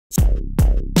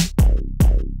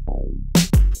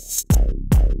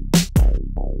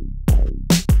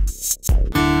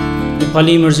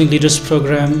Nepali Emerging Leaders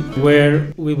Program,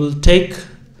 where we will take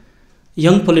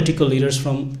young political leaders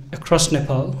from across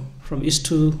Nepal, from east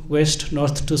to west,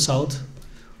 north to south,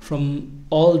 from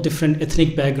all different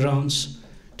ethnic backgrounds,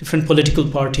 different political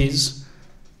parties,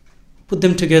 put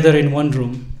them together in one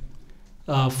room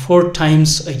 4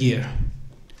 times a year.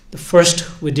 The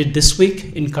first we did this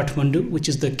week in Kathmandu, which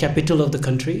is the capital of the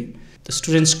country. The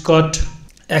students got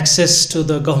access to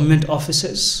the government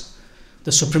offices,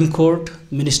 the Supreme Court,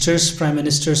 ministers, prime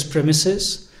minister's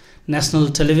premises, national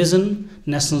television,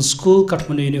 national school,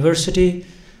 Kathmandu University,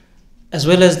 as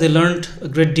well as they learned a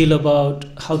great deal about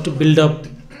how to build up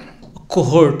a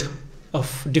cohort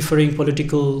of differing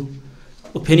political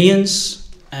opinions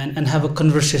and have a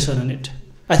conversation on it.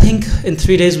 I think in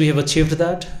 3 days we have achieved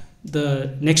that.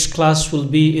 The next class will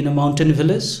be in a mountain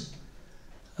village.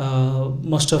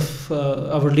 Most of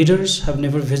our leaders have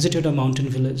never visited a mountain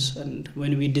village, and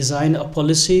when we design a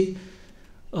policy,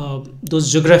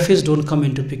 those geographies don't come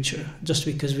into picture just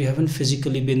because we haven't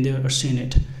physically been there or seen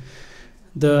it.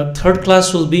 The third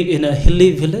class will be in a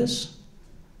hilly village,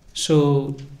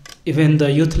 so even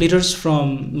the youth leaders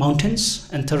from mountains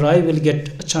and Tarai will get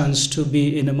a chance to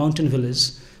be in a mountain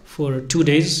village for 2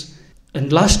 days.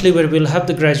 And lastly, where we'll have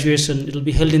the graduation, it'll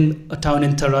be held in a town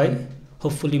in Tarai,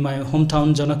 hopefully my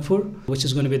hometown Janakpur, which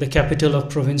is going to be the capital of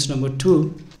province number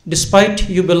 2. Despite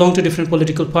you belong to different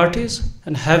political parties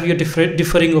and have your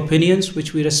differing opinions,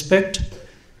 which we respect,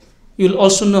 you'll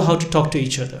also know how to talk to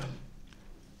each other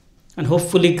and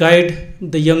hopefully guide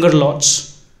the younger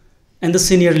lots and the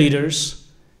senior leaders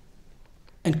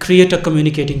and create a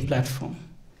communicating platform.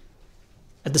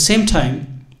 At the same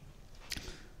time,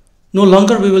 no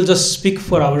longer we will just speak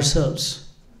for ourselves,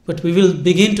 but we will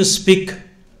begin to speak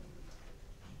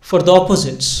for the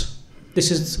opposites. This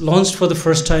is launched for the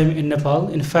first time in Nepal.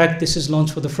 In fact, this is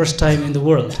launched for the first time in the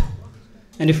world.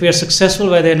 And if we are successful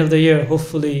by the end of the year,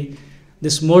 hopefully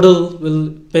this model will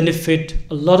benefit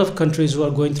a lot of countries who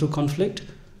are going through conflict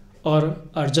or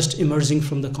are just emerging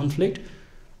from the conflict,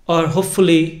 or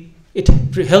hopefully it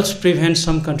helps prevent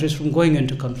some countries from going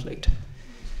into conflict.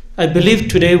 I believe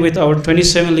today with our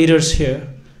 27 leaders here,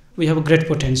 we have a great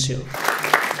potential.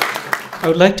 I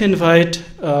would like to invite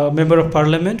a Member of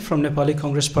Parliament from Nepali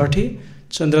Congress Party,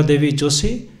 Chandra Devi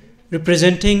Joshi,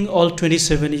 representing all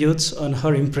 27 youths on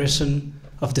her impression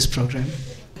of this program.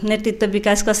 नेतृत्व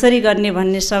विकास कसरी गर्ने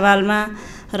भन्ने सवालमा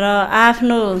र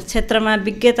आफ्नो क्षेत्रमा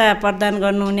विज्ञता प्रदान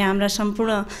गर्नुहुने हाम्रा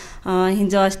सम्पूर्ण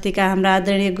हिजो अस्तिका हाम्रा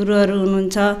आदरणीय गुरुहरू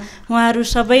हुनुहुन्छ। उहाँहरू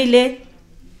सबैले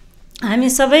हामी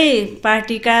सबै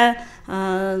पार्टीका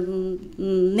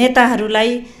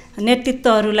नेताहरूलाई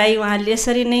नेतृत्वहरूलाई उहाँले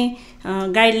यसरी नै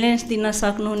गाइडलाइन्स दिन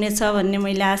सक्नुहुनेछ भन्ने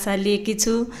मैले आशा लिएकी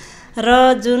छु।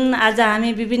 र जुन आज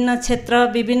हामी विभिन्न क्षेत्र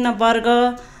विभिन्न वर्ग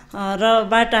र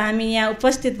बाट हामी यहाँ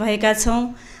उपस्थित भएका छौँ,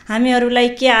 हामीहरूलाई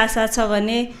के आशा छ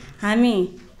भने हामी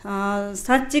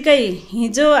साँच्चीकै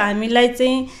हिजो हामीलाई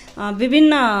चाहिँ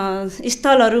विभिन्न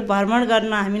स्थलहरू भ्रमण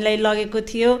गर्न हामीलाई लगेको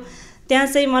थियो। त्यहाँ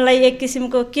चाहिँ मलाई एक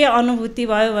किसिमको के अनुभूति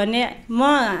भयो भने म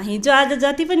हिजो आज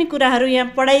जति पनि कुराहरू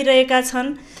यहाँ पढाइरहेका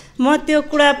छन्, म त्यो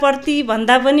कुराप्रति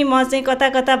भन्दा पनि म चाहिँ कता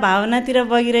कता भावनातिर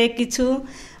बगिरहेकी छु।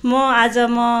 म आज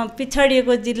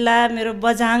पिछडिएको जिल्ला मेरो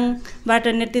बझाङबाट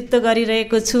नेतृत्व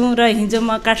गरिरहेको छु र हिजो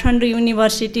म काठमाडौँ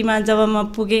युनिभर्सिटीमा जब म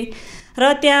पुगेँ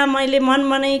र त्यहाँ मैले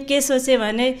मनमा नै के सोचेँ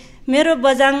भने मेरो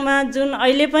बझाङमा जुन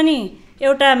अहिले पनि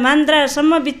एउटा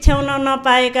मान्द्रासम्म बिछ्याउन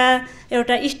नपाएका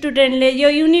एउटा स्टुडेन्टले यो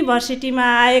युनिभर्सिटीमा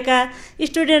आएका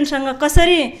स्टुडेन्टसँग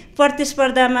कसरी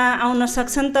प्रतिस्पर्धामा आउन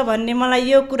सक्छन् त भन्ने मलाई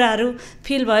यो कुराहरू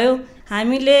फिल भयो।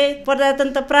 हामीले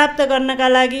प्रजातन्त्र प्राप्त गर्नका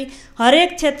लागि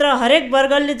हरेक क्षेत्र हरेक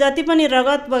वर्गले जति पनि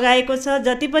रगत बगाएको छ,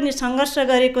 जति पनि सङ्घर्ष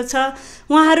गरेको छ,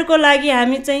 उहाँहरूको लागि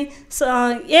हामी चाहिँ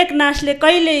एक नासले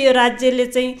कहिले यो राज्यले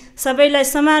चाहिँ सबैलाई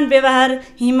समान व्यवहार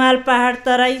हिमाल पहाड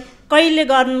तराई कहिले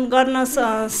गर्न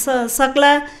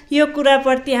सक्ला, यो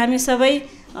कुराप्रति हामी सबै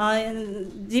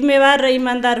जिम्मेवार र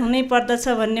इमानदार हुनै पर्दछ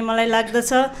भन्ने मलाई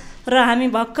लाग्दछ। र हामी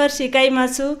भर्खर सिकाइमा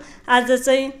छु। आज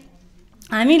चाहिँ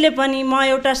हामीले पनि म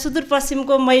एउटा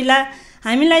सुदूरपश्चिमको महिला,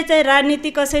 हामीलाई चाहिँ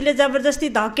राजनीति कसैले जबरजस्ती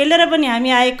धकेलेर पनि हामी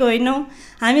आएको होइनौँ।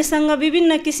 हामीसँग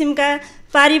विभिन्न किसिमका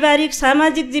पारिवारिक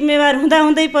सामाजिक जिम्मेवार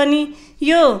हुँदाहुँदै पनि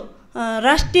यो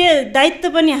राष्ट्रिय दायित्व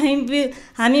पनि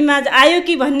हामीमा आयो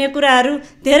कि भन्ने कुराहरू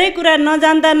धेरै कुरा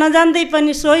नजान्दै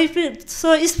पनि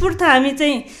स्वस्फूर्त हामी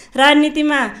चाहिँ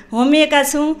राजनीतिमा होमिएका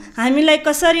छौँ। हामीलाई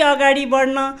कसरी अगाडि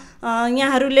बढ्न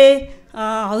यहाँहरूले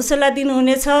हौसला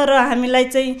दिनुहुनेछ र हामीलाई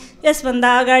चाहिँ यसभन्दा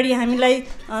अगाडि हामीलाई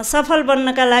सफल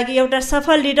बन्नका लागि, एउटा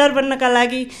सफल लिडर बन्नका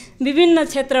लागि विभिन्न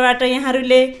क्षेत्रबाट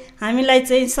यहाँहरूले हामीलाई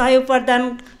चाहिँ सहयोग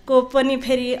प्रदानको पनि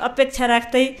फेरि अपेक्षा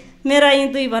राख्दै मेरा यी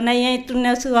दुई भनाइ यहीँ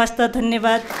टुङ्ग्याउँछु। हस्त,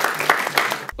 धन्यवाद।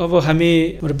 अब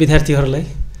हामी विद्यार्थीहरूलाई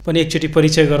पनि एकचोटि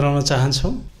परिचय गराउन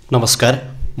चाहन्छौँ। नमस्कार,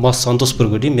 म सन्तोष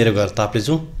पुरगुडी, मेरो घर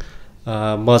ताप्लेजुङ।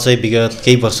 म चाहिँ विगत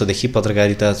केही वर्षदेखि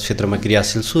पत्रकारिता क्षेत्रमा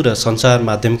क्रियाशील छु र सञ्चार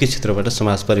माध्यमकै क्षेत्रबाट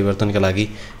समाज परिवर्तनका लागि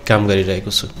काम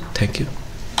गरिरहेको छु। Thank you.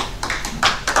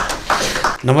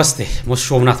 नमस्ते, म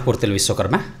सोमनाथ पोर्तेल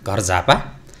विश्वकर्मा, घर झापा।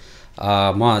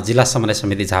 म जिल्ला समन्वय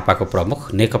समिति झापाको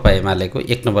प्रमुख, नेकपा एमालेको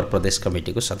 1 नम्बर प्रदेश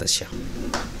कमिटीको सदस्य।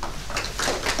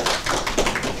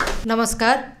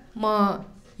 नमस्कार, म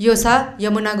योसा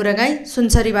यमुना गुरागाई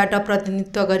सुनसरीबाट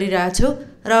प्रतिनिधित्व गरिरहेको छु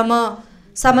र म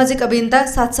सामाजिक अभियन्ता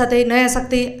साथसाथै नयाँ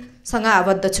शक्तिसँग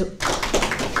आबद्ध छु।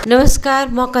 नमस्कार,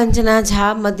 म कञ्चना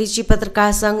झा, मधेसी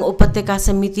पत्रकार सङ्घ उपत्यका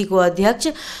समितिको अध्यक्ष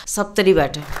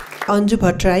सप्तरीबाट। Anju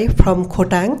Bhattarai from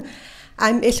Khotang.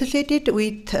 I'm associated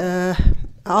with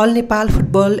All Nepal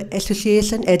Football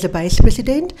Association as a Vice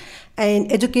President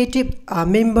and Educative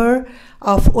member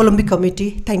of Olympic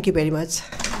Committee. Thank you very much.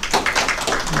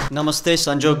 Namaste,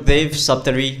 Sanjog Dev,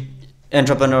 Saptari,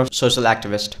 entrepreneur, social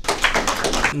activist.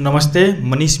 नमस्ते,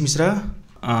 मनीष मिश्रा,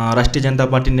 राष्ट्रिय जनता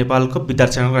party नेपालको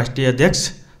विद्यार्थी सङ्घको राष्ट्रिय अध्यक्ष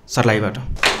सर्लाहीबाट।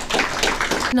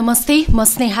 नमस्ते, म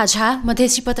स्नेहा झा,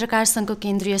 मधेसी पत्रकार सङ्घको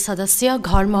केन्द्रीय सदस्य,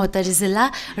 घर महोत्तरी जिल्ला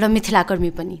र मिथिलाकर्मी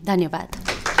पनि। धन्यवाद।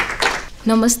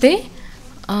 नमस्ते,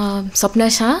 सपना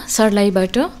Shah,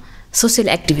 सर्लाहीबाट, social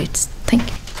activist. Thank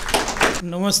you.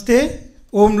 नमस्ते,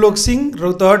 ओम लोकसिंह,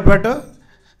 रौतहटबाट,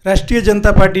 राष्ट्रिय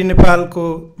जनता पार्टी नेपालको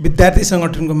विद्यार्थी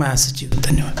सङ्गठनको महासचिव।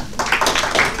 धन्यवाद।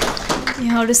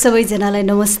 यहाँहरू सबैजनालाई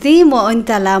नमस्ते, म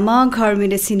अनिता लामा, घर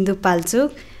मेरो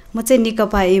सिन्धुपाल्चोक। म चाहिँ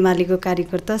नेकपा एमालेको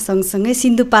कार्यकर्ता, सँगसँगै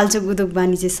सिन्धुपाल्चोक उद्योग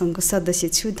वाणिज्य सङ्घको सदस्य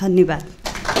छु। धन्यवाद।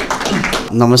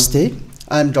 नमस्ते,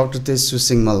 I am doctor Tejashwi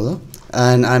Singh Malla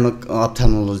and I'm an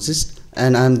ophthalmologist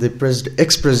and I'm the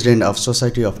ex-president of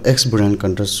Society of Ex-Buran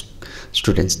Country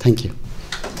Students. Thank you.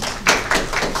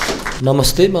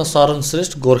 नमस्ते, म शरण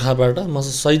श्रेष्ठ, गोर्खाबाट। म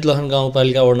शहीद लहन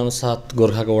गाउँपालिका वडा नम्बर 7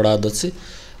 गोर्खाको वडा अध्यक्ष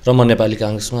र म नेपाली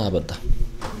काङ्ग्रेसमा आबद्ध।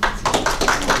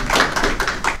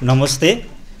 नमस्ते,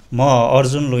 म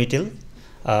अर्जुन लोइटेल,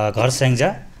 घर स्याङ्जा।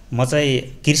 म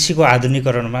चाहिँ कृषिको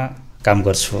आधुनिकीकरणमा काम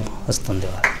गर्छु। हस्,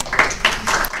 धन्यवाद।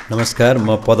 नमस्कार,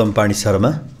 म पदम पाणी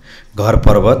शर्मा, घर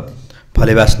पर्वत,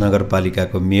 फलेवास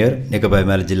नगरपालिकाको मेयर, नेकपा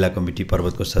एमाले जिल्ला कमिटी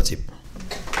पर्वतको सचिव।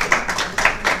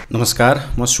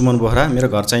 नमस्कार, म सुमन बोहरा, मेरो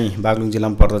घर चाहिँ बागलुङ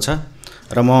जिल्लामा पर्दछ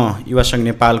र म युवा सङ्घ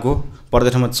नेपालको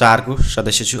प्रदेश नम्बर 4 को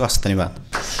सदस्य छु। हस्, धन्यवाद।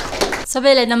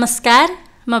 सबैलाई नमस्कार,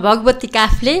 म भगवती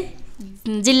काफ्ले,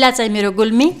 जिल्ला चाहिँ मेरो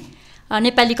गुल्मी,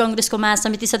 नेपाली काङ्ग्रेसको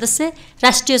महासमिति सदस्य,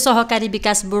 राष्ट्रिय सहकारी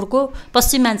विकास बोर्डको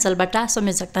पश्चिमाञ्चलबाट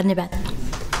संयोजक। धन्यवाद।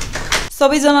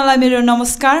 सबैजनालाई मेरो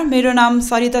नमस्कार, मेरो नाम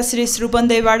सरिता श्रेष्ठ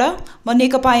रूपन्देहीबाट, म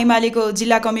नेकपा एमालेको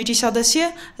जिल्ला कमिटी सदस्य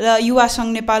र युवा सङ्घ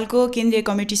नेपालको केन्द्रीय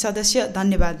कमिटी सदस्य।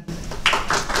 धन्यवाद।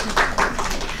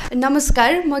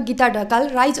 नमस्कार, म गीता ढकाल,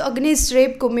 राइज अग्नेश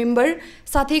रेपको मेम्बर,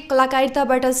 साथै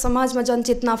कलाकारिताबाट समाजमा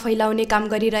जनचेतना फैलाउने काम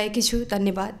गरिरहेकी छु।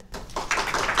 धन्यवाद।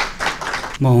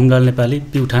 म हुमलाल नेपाली,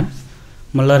 प्युठान,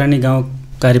 मल्लारानी गाउँ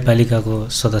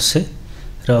कार्यपालिकाको सदस्य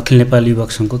र अखिल नेपाली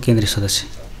युवक सङ्घको केन्द्रीय सदस्य।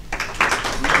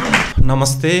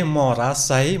 नमस्ते, म राज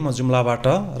शाही, म जुम्लाबाट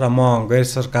र म गैर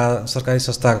सरकारी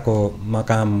संस्थाको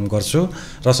काम गर्छु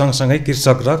र सँगसँगै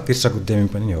कृषक र कृषक उद्यमी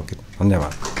पनि हो।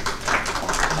 धन्यवाद।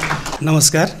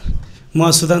 नमस्कार,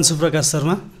 म सुधांशु प्रकाश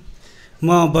शर्मा, म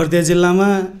बर्दिया जिल्लामा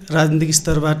राजनीतिक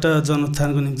स्तरबाट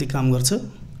जनउत्थानको निम्ति काम गर्छु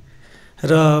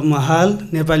र म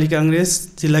हाल नेपाली काङ्ग्रेस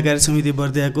जिल्ला कार्य समिति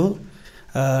बर्दियाको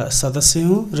सदस्य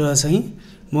हुँ र चाहिँ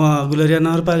म गुलरिया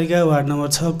नगरपालिका वार्ड नम्बर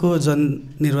 6 को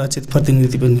जननिर्वाचित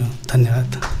प्रतिनिधि पनि हो। धन्यवाद।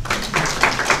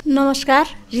 नमस्कार,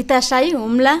 रिता साई,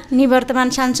 हुम्ला, निवर्तमान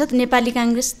सांसद, नेपाली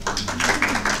काङ्ग्रेस।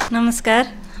 नमस्कार,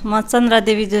 म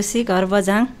चन्द्रदेवी जोशी, घर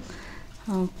बझाङ,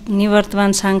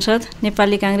 निवर्तमान सांसद,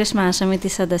 नेपाली काङ्ग्रेस महासमिति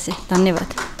सदस्य।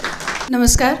 धन्यवाद।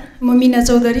 नमस्कार, म मिना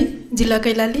चौधरी, जिल्ला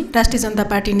कैलाली, राष्ट्रिय जनता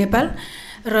पार्टी नेपाल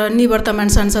र निवर्तमान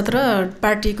सांसद र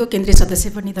पार्टीको केन्द्रीय सदस्य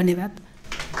पनि। धन्यवाद।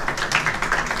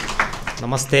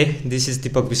 Namaste, this is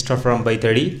Deepak Vishnu from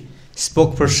Baitadi,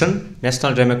 spokesperson,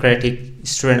 National Democratic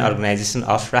Student Organization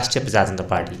of Rashtriya Prajatantra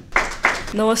Party.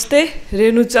 Namaste,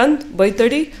 Renu Chand,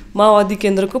 Baitadi, Maoadi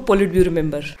Kendrako Politburo Bureau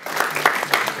member.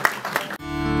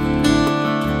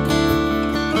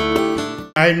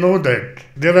 I know that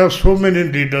there are so many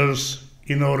leaders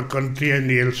in our country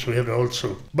and elsewhere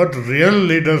also, but real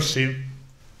leadership,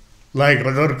 like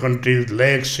other countries,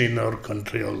 lacks in our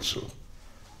country also.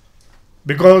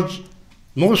 Because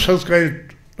no such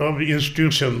kind of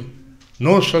institution,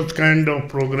 no such kind of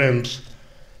programs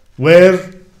were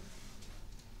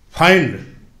found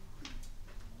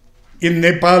in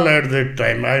Nepal at that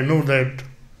time. I know that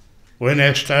when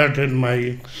I started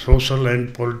my social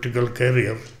and political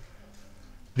career,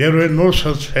 There were no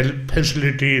such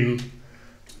facility in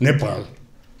Nepal.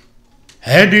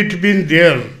 Had it been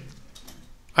there,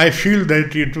 I feel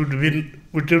that it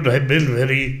would have been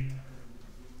very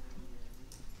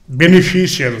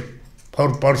beneficial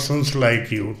for persons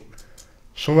like you.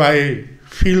 So I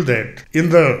feel that in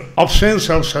the absence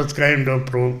of such kind of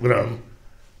program,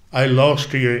 I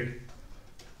lost a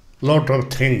lot of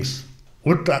things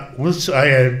which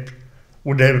I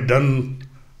would have done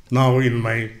now in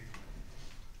my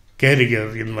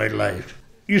career, in my life.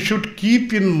 You should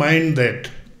keep in mind that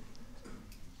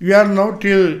you are not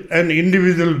an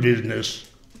individual business.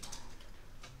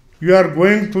 You are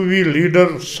going to be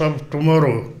leaders of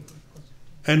tomorrow,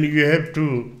 and you have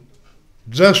to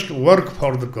just work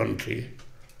for the country,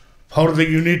 for the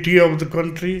unity of the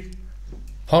country,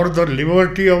 for the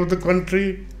liberty of the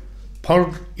country,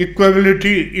 for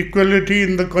equality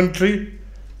in the country,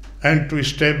 and to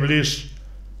establish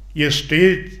a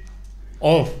state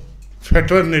of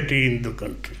fraternity in the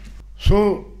country.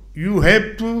 So you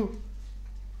have to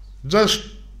just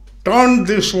turn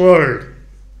this world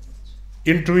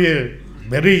into a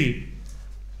very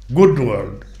good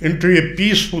world, into a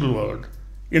peaceful world,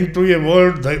 into a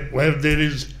world where there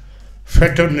is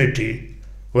fraternity,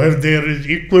 where there is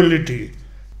equality.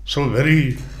 So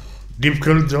very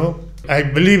difficult job. I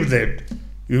believe that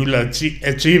you will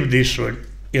achieve this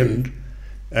end,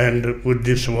 and with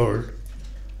this world,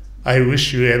 I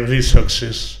wish you every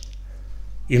success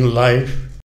in life.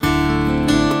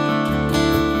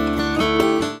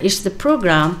 It's the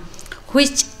program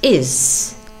which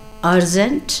is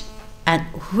urgent and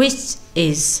which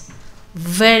is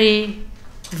very,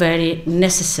 very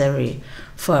necessary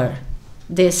for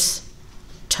this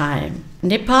time.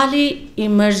 Nepali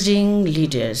emerging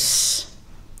leaders.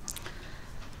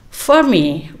 For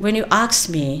me, when you ask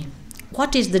me,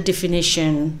 what is the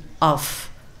definition of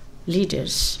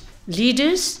leaders?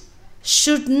 Leaders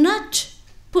should not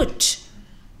put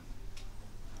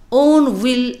own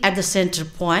will at the center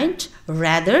point.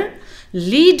 Rather,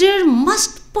 leader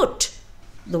must put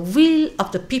the will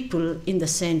of the people in the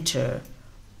center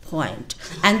point.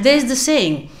 And there's the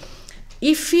saying,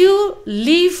 if you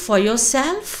live for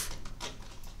yourself,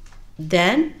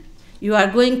 then you are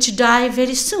going to die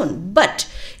very soon. But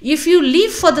if you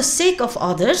live for the sake of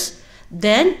others,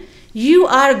 then you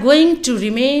are going to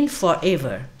remain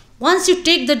forever. Once you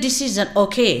take the decision,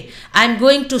 okay, I'm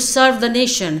going to serve the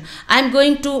nation, I'm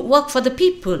going to work for the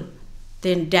people,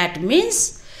 then that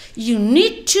means you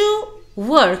need to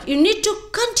work, you need to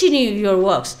continue your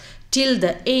works till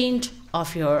the end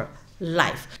of your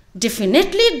life.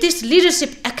 Definitely this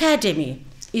Leadership Academy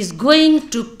is going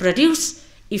to produce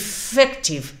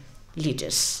effective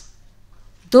leaders.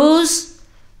 Those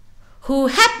who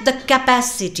have the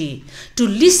capacity to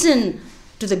listen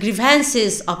to the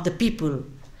grievances of the people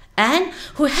and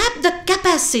who have the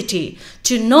capacity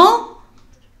to know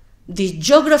the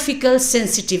geographical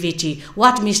sensitivity,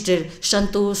 what Mr.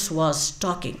 Santosh was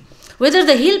talking. Whether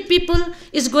the hill people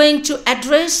is going to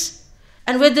address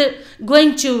and whether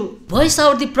going to voice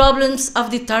out the problems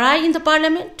of the Tarai in the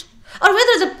parliament, or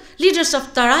whether the leaders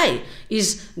of Tarai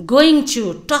is going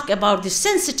to talk about the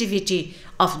sensitivity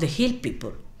of the hill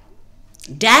people.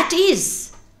 That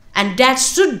is, and that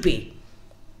should be,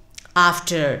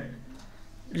 after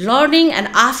learning and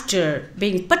after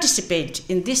being participant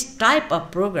in this type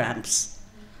of programs,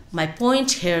 my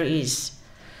point here is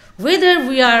whether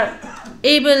we are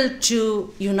able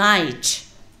to unite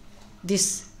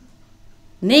this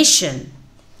nation,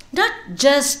 not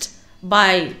just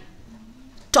by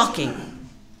talking,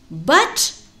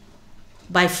 but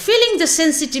by feeling the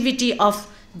sensitivity of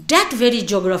that very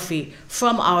geography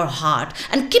from our heart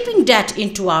and keeping that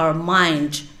into our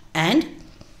mind and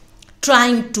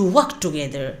trying to work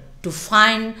together to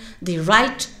find the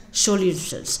right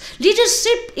solutions.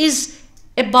 Leadership is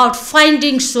about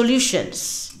finding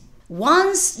solutions.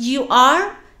 Once you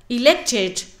are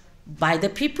elected by the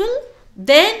people,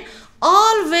 then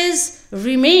always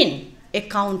remain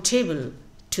accountable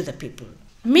to the people.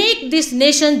 Make this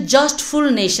nation just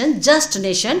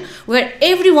nation where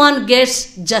everyone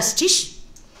gets justice,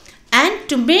 and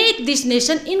to make this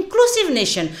nation inclusive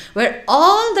nation where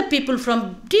all the people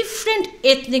from different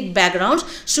ethnic backgrounds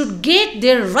should get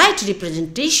their right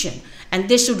representation and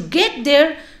they should get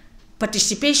their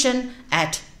participation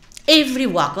at every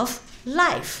walk of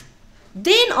life.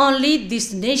 Then only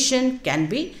this nation can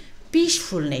be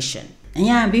peaceful nation.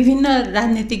 यहाँ विभिन्न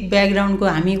राजनीतिक ब्याकग्राउन्डको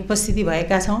हामी उपस्थिति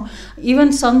भएका छौँ।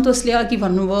 Even सन्तोषले अघि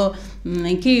भन्नुभयो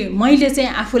कि मैले चाहिँ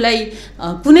आफूलाई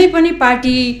कुनै पनि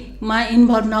पार्टीमा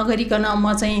इन्भल्भ नगरिकन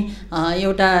म चाहिँ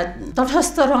एउटा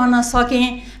तटस्थ रहन सकेँ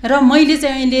र मैले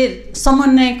चाहिँ अहिले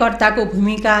समन्वयकर्ताको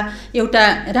भूमिका एउटा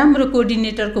राम्रो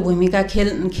कोअर्डिनेटरको भूमिका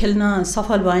खेल्न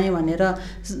सफल भएँ भनेर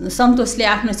सन्तोषले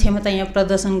आफ्नो क्षमता यहाँ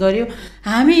प्रदर्शन गर्यो।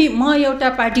 म एउटा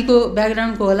पार्टीको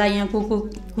ब्याकग्राउन्डको होला, यहाँको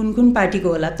कुन पार्टीको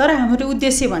होला, तर हाम्रो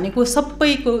उद्देश्य भनेको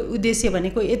सबैको उद्देश्य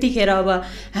भनेको यतिखेर अब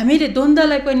हामीले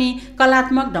द्वन्द्वलाई पनि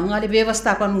कलात्मक ढङ्गले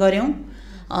व्यवस्थापन गर्यौं।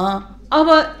 अब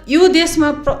यो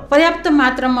देशमा पर्याप्त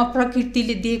मात्रामा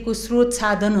प्रकृतिले दिएको स्रोत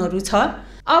साधनहरू छ।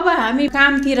 अब हामी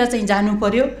कामतिर चाहिँ जानु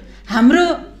पर्यो, हाम्रो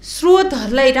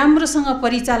स्रोतहरूलाई राम्रोसँग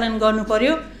परिचालन गर्नु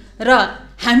पर्यो र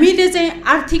हामीले चाहिँ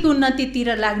आर्थिक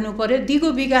उन्नतितिर लाग्नु पर्यो, दिगो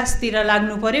विकासतिर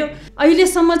लाग्नु पर्यो।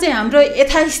 अहिलेसम्म चाहिँ हाम्रो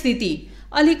यथास्थिति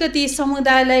अलिकति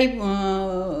समुदायलाई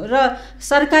र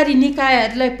सरकारी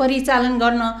निकायहरूलाई परिचालन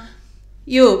गर्न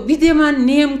यो विद्यमान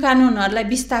नियम कानुनहरूलाई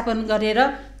विस्थापन गरेर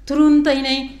तुरुन्तै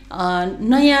नै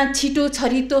नयाँ छिटो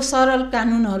छरितो सरल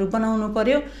कानुनहरू बनाउनु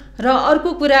पर्यो। र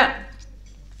अर्को कुरा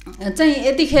चाहिँ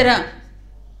यतिखेर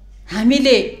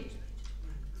हामीले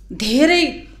धेरै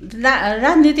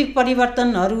राजनीतिक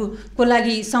परिवर्तनहरूको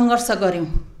लागि सङ्घर्ष गर्यौं।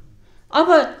 अब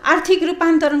आर्थिक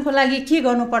रूपान्तरणको लागि के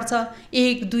गर्नुपर्छ?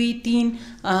 1, 2, 3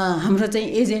 हाम्रो चाहिँ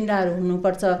एजेन्डाहरू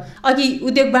हुनुपर्छ। अघि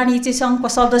उद्योग वाणिज्य सङ्घको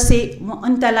सदस्य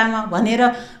अनिता लामा भनेर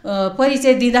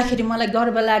परिचय दिँदाखेरि मलाई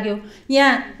गर्व लाग्यो।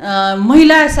 यहाँ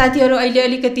महिला साथीहरू अहिले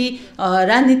अलिकति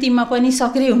राजनीतिमा पनि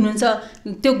सक्रिय हुनुहुन्छ,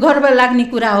 त्यो गर्व लाग्ने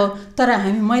कुरा हो। तर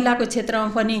हामी महिलाको क्षेत्रमा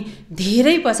पनि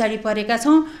धेरै पछाडि परेका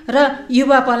छौँ र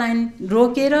युवा पलायन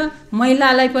रोकेर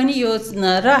महिलालाई पनि यो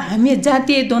र हामी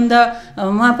जातीय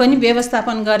द्वन्द्वमा पनि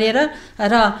व्यवस्थापन गरेर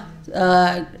र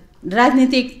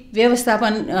राजनीतिक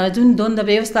व्यवस्थापन जुन द्वन्द्व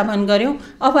व्यवस्थापन गर्यौं,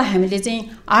 अब हामीले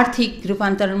चाहिँ आर्थिक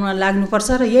रूपान्तरणमा लाग्नुपर्छ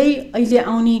र यही अहिले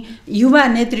आउने युवा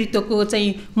नेतृत्वको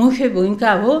चाहिँ मुख्य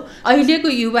भूमिका हो। अहिलेको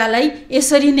युवालाई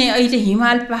यसरी नै अहिले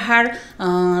हिमाल पहाड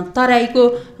तराईको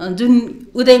जुन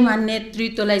उदयमान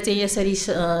नेतृत्वलाई चाहिँ यसरी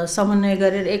समन्वय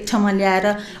गरेर एक ठाउँमा ल्याएर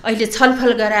अहिले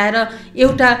छलफल गराएर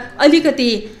एउटा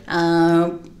अलिकति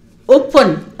ओपन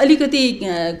अलिकति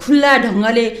खुल्ला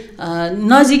ढङ्गले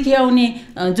नजिक्याउने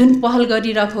जुन पहल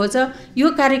गरिरहेको छ, यो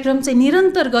कार्यक्रम चाहिँ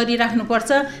निरन्तर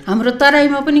गरिराख्नुपर्छ। हाम्रो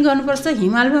तराईमा पनि गर्नुपर्छ,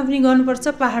 हिमालमा पनि गर्नुपर्छ,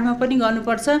 पहाडमा पनि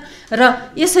गर्नुपर्छ र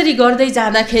यसरी गर्दै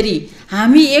जाँदाखेरि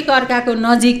हामी एक अर्काको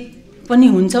नजिक पनि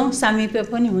हुन्छौँ,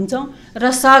 सामिप्य पनि हुन्छौँ र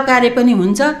सहकार्य पनि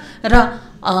हुन्छ र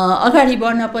अगाडि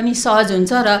बढ्न पनि सहज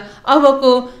हुन्छ र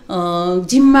अबको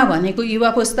जिम्मा भनेको युवा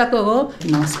पुस्ताको हो।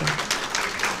 नमस्कार।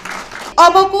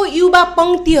 अबको युवा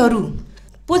पङ्क्तिहरू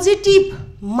पोजिटिभ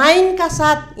माइन्डका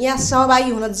साथ यहाँ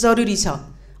सहभागी हुन जरुरी छ,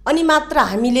 अनि मात्र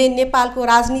हामीले नेपालको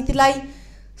राजनीतिलाई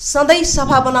सधैँ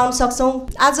सफा बनाउन सक्छौँ।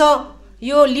 आज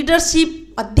यो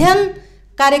लिडरसिप अध्ययन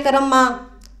कार्यक्रममा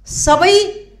सबै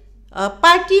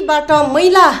पार्टीबाट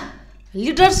महिला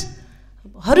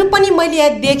लिडर्सहरू पनि मैले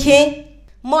यहाँ देखेँ।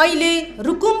 म अहिले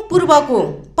रुकुम पूर्वको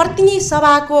प्रतिनिधि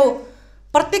सभाको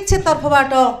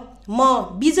प्रत्यक्षतर्फबाट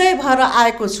म विजय भएर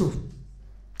आएको छु।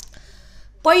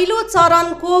 पहिलो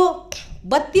चरणको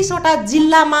 32वटा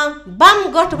जिल्लामा वाम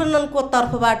गठबन्धनको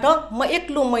तर्फबाट म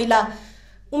एक्लो महिला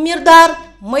उम्मेदवार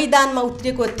मैदानमा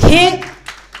उत्रेको थिएँ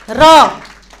र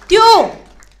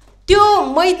त्यो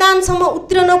मैदानसम्म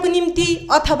उत्रनको निम्ति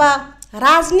अथवा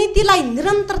राजनीतिलाई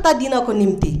निरन्तरता दिनको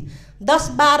निम्ति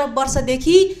 10-12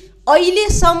 वर्षदेखि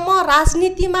अहिलेसम्म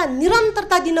राजनीतिमा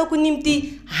निरन्तरता दिनको निम्ति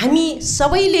हामी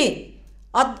सबैले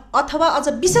अथवा अझ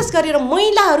विशेष गरेर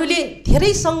महिलाहरूले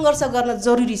धेरै सङ्घर्ष गर्न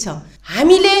जरुरी छ।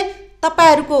 हामीले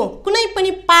तपाईहरूको कुनै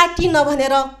पनि पार्टी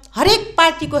नभनेर हरेक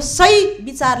पार्टीको सही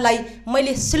विचारलाई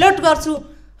मैले सेल्युट गर्छु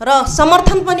र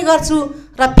समर्थन पनि गर्छु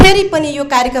र फेरि पनि यो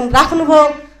कार्यक्रम राख्नुभयो।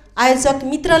 आयोजक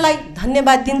मित्रलाई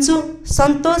धन्यवाद दिन्छु।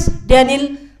 सन्तोष, ड्यानिल,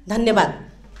 धन्यवाद।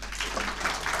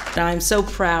 I'm so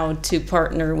proud to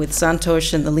partner with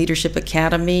Santosh and the Leadership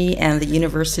Academy and the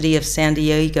University of San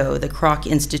Diego, the Kroc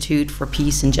Institute for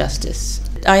Peace and Justice.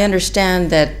 I understand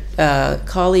that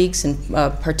colleagues and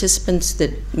participants,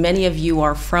 that many of you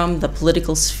are from the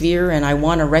political sphere, and I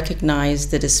want to recognize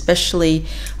that, especially,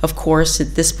 of course,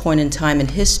 at this point in time in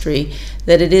history,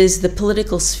 that it is the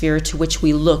political sphere to which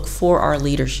we look for our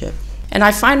leadership. And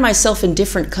I find myself in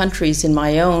different countries in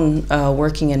my own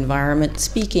working environment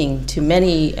speaking to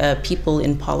many people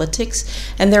in politics,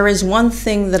 and there is one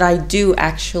thing that I do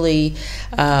actually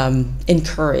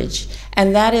encourage,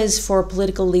 and that is for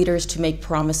political leaders to make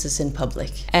promises in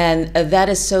public. And that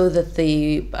is so that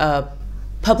the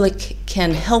public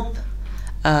can help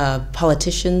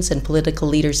politicians and political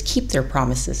leaders keep their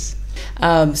promises.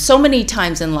 So many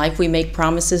times in life we make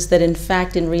promises that in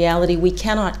fact, in reality, we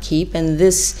cannot keep, and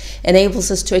this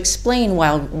enables us to explain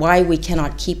why we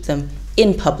cannot keep them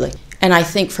in public. And I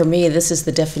think for me, this is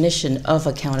the definition of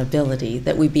accountability,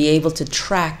 that we be able to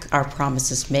track our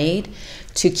promises made,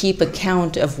 to keep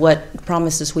account of what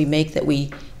promises we make that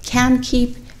we can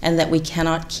keep and that we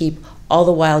cannot keep, all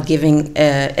the while giving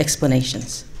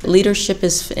explanations. Leadership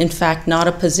is in fact not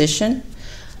a position,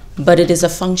 but it is a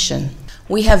function.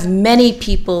 We have many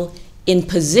people in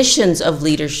positions of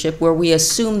leadership where we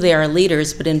assume they are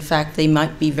leaders, but in fact they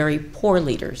might be very poor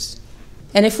leaders.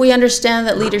 And if we understand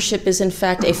that leadership is in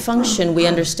fact a function, we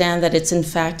understand that it's in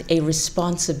fact a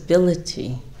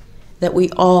responsibility that we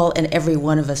all and every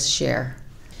one of us share.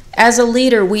 As a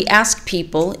leader, we ask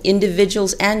people,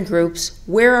 individuals and groups,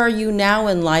 where are you now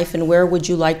in life and where would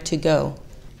you like to go?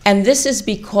 And this is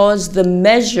because the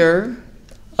measure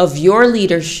of your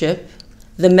leadership,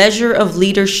 the measure of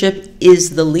leadership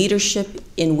is the leadership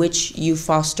in which you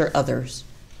foster others.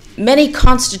 Many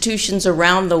constitutions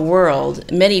around the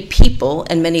world, many people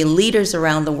and many leaders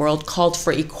around the world called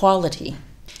for equality.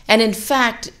 And in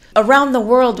fact, around the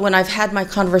world, when I've had my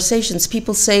conversations,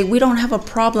 people say, we don't have a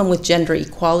problem with gender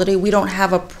equality. We don't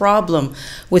have a problem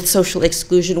with social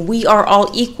exclusion. We are all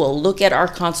equal. Look at our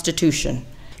Constitution.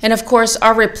 And of course,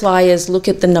 our reply is, look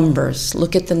at the numbers,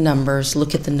 look at the numbers,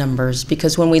 look at the numbers.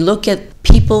 Because when we look at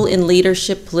people in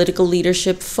leadership, political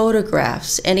leadership,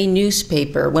 photographs, any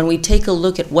newspaper, when we take a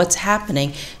look at what's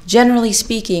happening, generally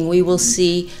speaking, we will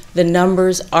see the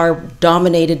numbers are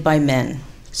dominated by men.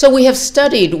 So we have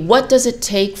studied what does it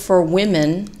take for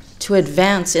women to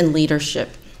advance in leadership.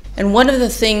 And one of the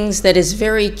things that is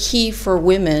very key for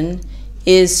women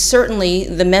is certainly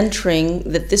the mentoring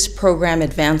that this program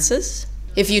advances.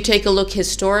 If you take a look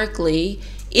historically,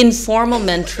 informal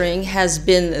mentoring has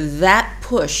been that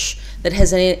push that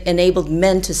has enabled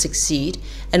men to succeed,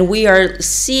 and we are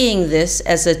seeing this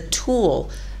as a tool,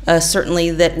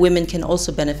 certainly, that women can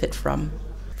also benefit from.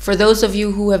 For those of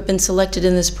you who have been selected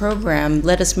in this program,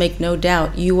 let us make no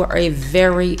doubt, you are a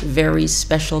very, very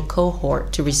special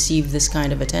cohort to receive this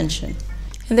kind of attention.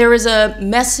 And there is a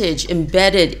message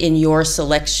embedded in your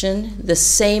selection, the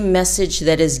same message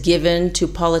that is given to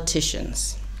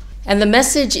politicians. And the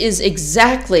message is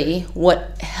exactly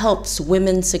what helps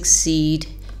women succeed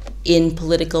in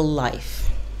political life.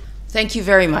 Thank you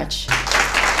very much.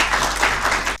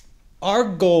 Our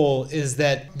goal is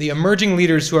that the emerging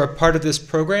leaders who are part of this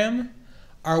program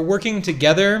are working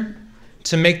together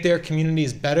to make their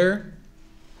communities better,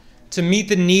 to meet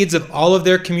the needs of all of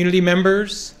their community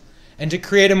members, and to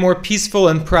create a more peaceful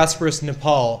and prosperous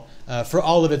Nepal for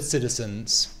all of its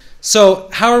citizens. So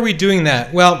how are we doing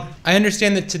that? Well, I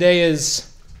understand that today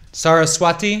is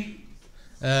Saraswati,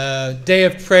 day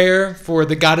of prayer for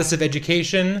the goddess of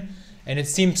education, and it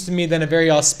seems to me then a very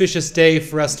auspicious day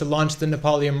for us to launch the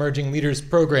Nepali Emerging Leaders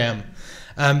Program,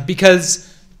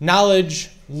 because knowledge,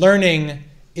 learning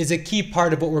is a key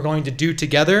part of what we're going to do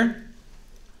together.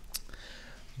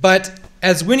 But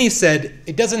as Winnie said,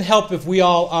 it doesn't help if we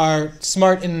all are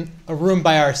smart in a room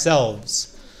by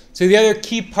ourselves. So the other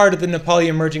key part of the Nepali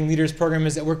Emerging Leaders Program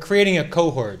is that we're creating a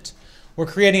cohort. We're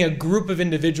creating a group of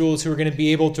individuals who are going to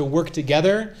be able to work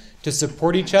together, to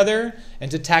support each other,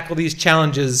 and to tackle these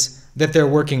challenges that they're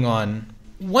working on.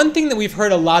 One thing that we've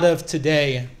heard a lot of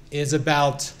today is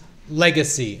about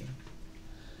legacy,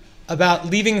 about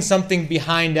leaving something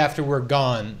behind after we're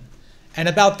gone, and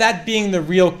about that being the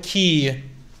real key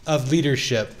of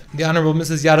leadership. The Honorable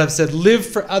Mrs. Yadav said, live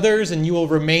for others and you will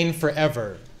remain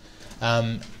forever,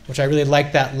 which I really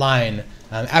like that line.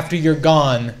 After you're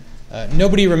gone,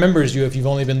 nobody remembers you if you've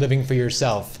only been living for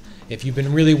yourself. If you've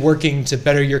been really working to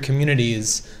better your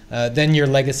communities, then your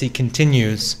legacy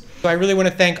continues. So I really want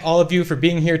to thank all of you for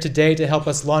being here today to help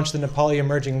us launch the Nepali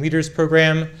Emerging Leaders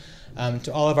Program,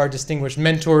 to all of our distinguished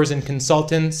mentors and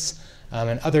consultants,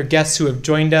 and other guests who have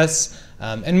joined us,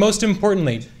 and most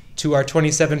importantly, to our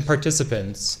 27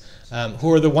 participants,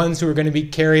 who are the ones who are going to be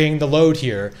carrying the load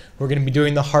here, who are going to be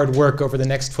doing the hard work over the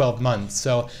next 12 months.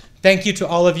 So thank you to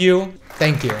all of you.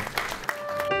 Thank you.